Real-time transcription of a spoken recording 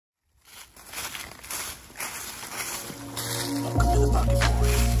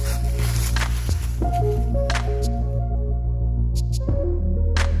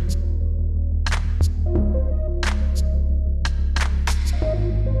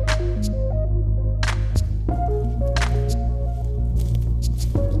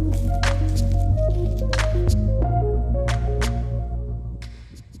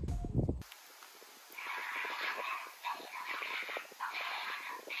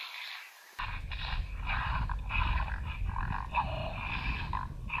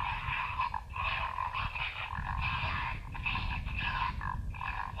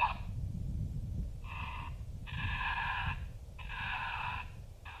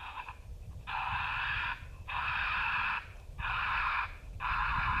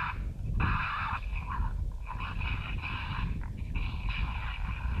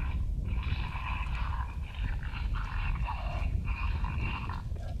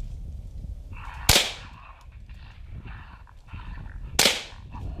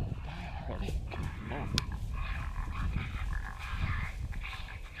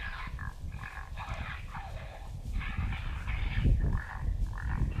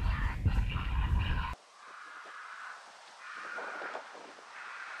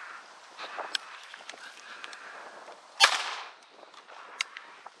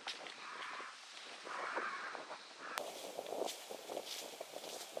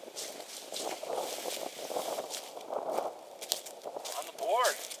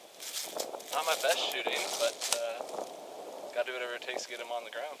takes to get him on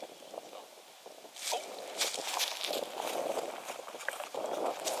the ground. So.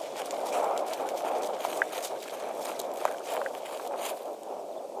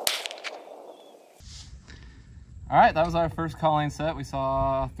 All right, that was our first calling set. We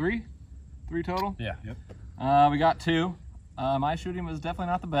saw three total. Yeah. Yep. We got 2. My shooting was definitely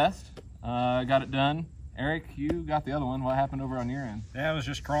not the best. Got it done. Eric, you got the other one. What happened over on your end? Yeah, I was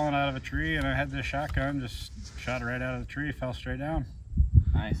just crawling out of a tree and I had this shotgun, just shot it right out of the tree, fell straight down.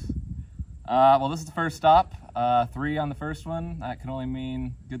 Nice. Well, this is the first stop. 3 on the first one. That can only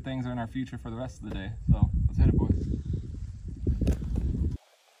mean good things are in our future for the rest of the day. So let's hit it, boys.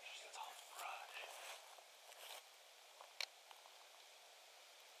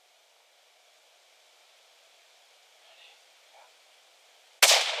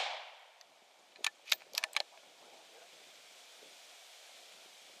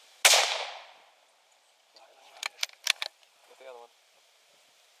 The other one.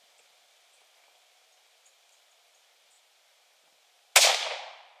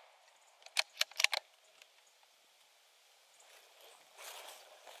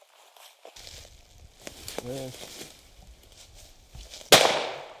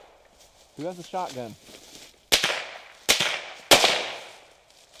 Who has a shotgun?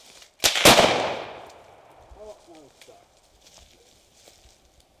 Oh, no, it's stuck.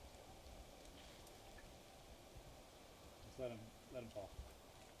 Just let him fall.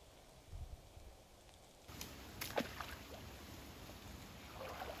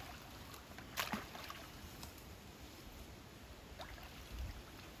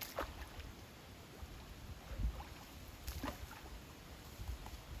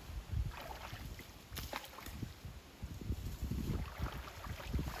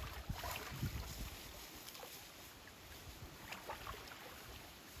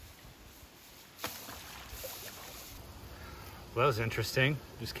 Well, that was interesting.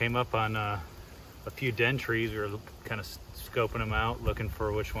 Just came up on a few den trees. We were kind of scoping them out, looking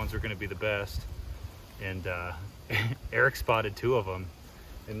for which ones are going to be the best. And Eric spotted 2 of them,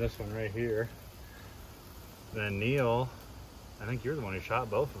 and this one right here. Then Neil, I think you're the one who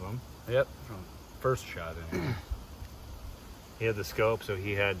shot both of them. Yep, from first shot anyway. He had the scope, so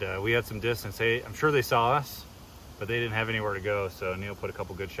he had. We had some distance. I'm sure they saw us, but they didn't have anywhere to go. So Neil put a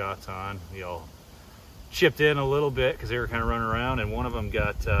couple good shots on. We all chipped in a little bit because they were kind of running around, and one of them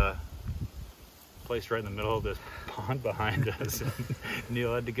got placed right in the middle of this pond behind us. And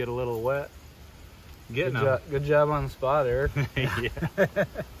Neil had to get a little wet getting them. Good job on the spot, Eric. Yeah.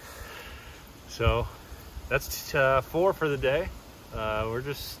 So that's 4 for the day. We're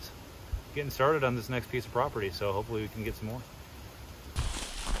just getting started on this next piece of property, so hopefully we can get some more.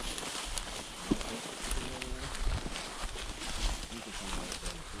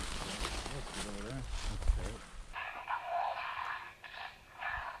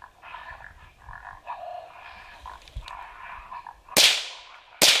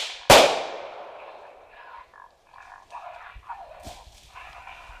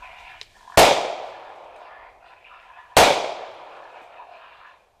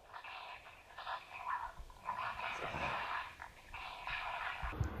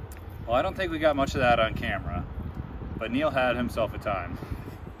 Well, I don't think we got much of that on camera, but Neil had himself a time.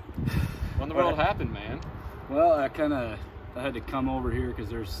 What in the world happened, man? Well, I had to come over here because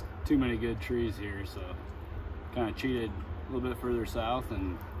there's too many good trees here, so kind of cheated a little bit further south,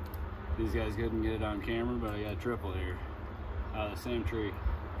 and these guys couldn't get it on camera, but I got a triple here out of the same tree.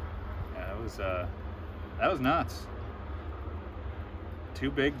 Yeah, that was nuts. Two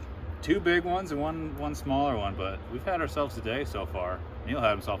big ones and one smaller one, but we've had ourselves a day so far. Neil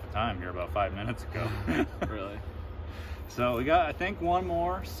had himself a time here about 5 minutes ago. Really? So we got, I think, one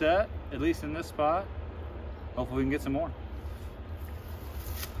more set, at least in this spot. Hopefully we can get some more.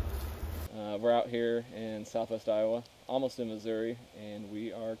 We're out here in southwest Iowa, almost in Missouri, and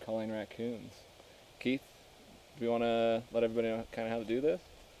we are culling raccoons. Keith, do you want to let everybody know kind of how to do this?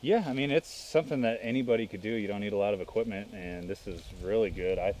 Yeah, I mean, it's something that anybody could do. You don't need a lot of equipment, and this is really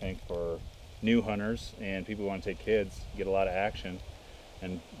good, I think, for new hunters and people who want to take kids, get a lot of action.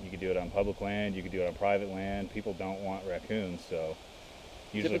 And you could do it on public land, you could do it on private land. People don't want raccoons, so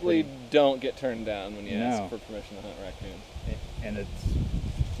usually typically don't get turned down when you ask for permission to hunt raccoons. And it's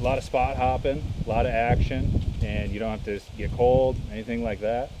a lot of spot hopping, a lot of action, and you don't have to get cold, anything like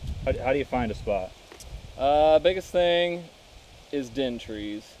that. How do you find a spot? Biggest thing is den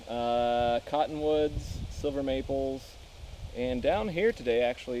trees, cottonwoods, silver maples, and down here today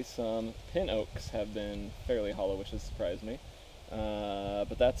actually some pin oaks have been fairly hollow, which has surprised me.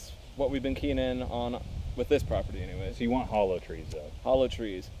 But that's what we've been keying in on with this property anyways. So you want hollow trees though? Hollow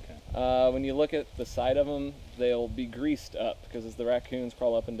trees. Okay. When you look at the side of them, they'll be greased up because as the raccoons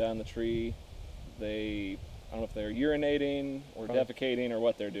crawl up and down the tree, I don't know if they're urinating or defecating or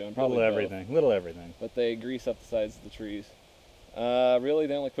what they're doing. Probably little everything. But they grease up the sides of the trees. Really,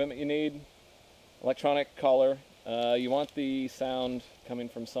 the only equipment you need, electronic collar. You want the sound coming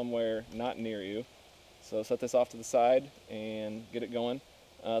from somewhere not near you. So set this off to the side and get it going.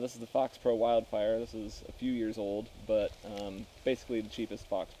 This is the FOXPRO Wildfire. This is a few years old, but basically the cheapest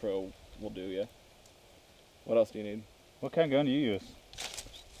FOXPRO will do you. What else do you need? What kind of gun do you use?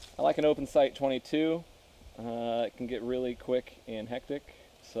 I like an open sight 22. It can get really quick and hectic,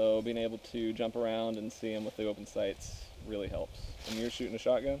 so being able to jump around and see them with the open sights really helps. And you're shooting a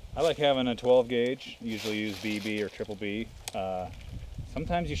shotgun? I like having a 12 gauge, usually use BB or triple B.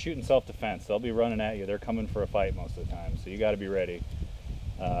 Sometimes you shoot in self-defense. They'll be running at you. They're coming for a fight most of the time, so you got to be ready.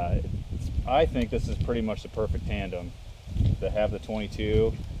 I think this is pretty much the perfect tandem to have the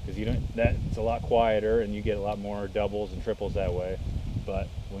 22, because it's a lot quieter and you get a lot more doubles and triples that way. But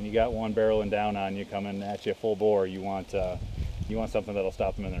when you got one barreling down on you, coming at you full bore, you want something that'll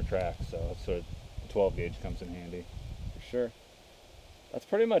stop them in their tracks. So that's where the 12 gauge comes in handy. For sure. That's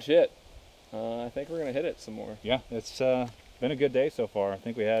pretty much it. I think we're gonna hit it some more. Yeah, it's been a good day so far. I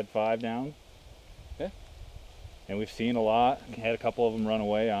think we had 5 down. Yeah. And we've seen a lot. Had a couple of them run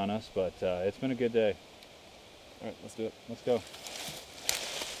away on us, but it's been a good day. All right, let's do it. Let's go. So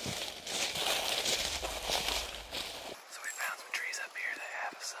we found some trees up here that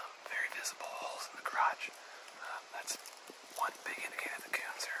have some very visible holes in the crotch. That's one big indicator the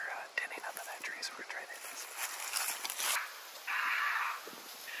coons are denning up in that tree, so we're gonna try to hit this.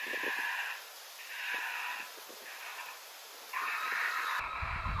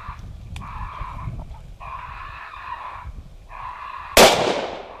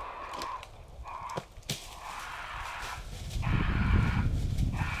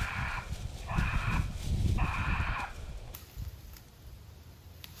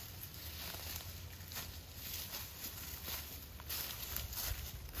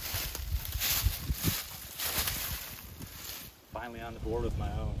 Finally on the board with my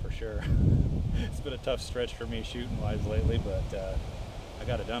own, for sure. It's been a tough stretch for me shooting wise lately, but I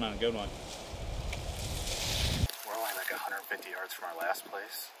got it done on a good one. We're only like 150 yards from our last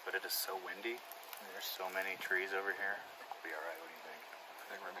place, but it is so windy. There's so many trees over here. We'll be all right. What do you think? I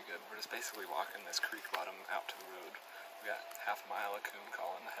think we're gonna be good. We're just basically walking this creek bottom out to the road. We got half a mile of coon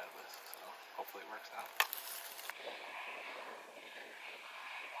calling ahead of us, so hopefully it works out.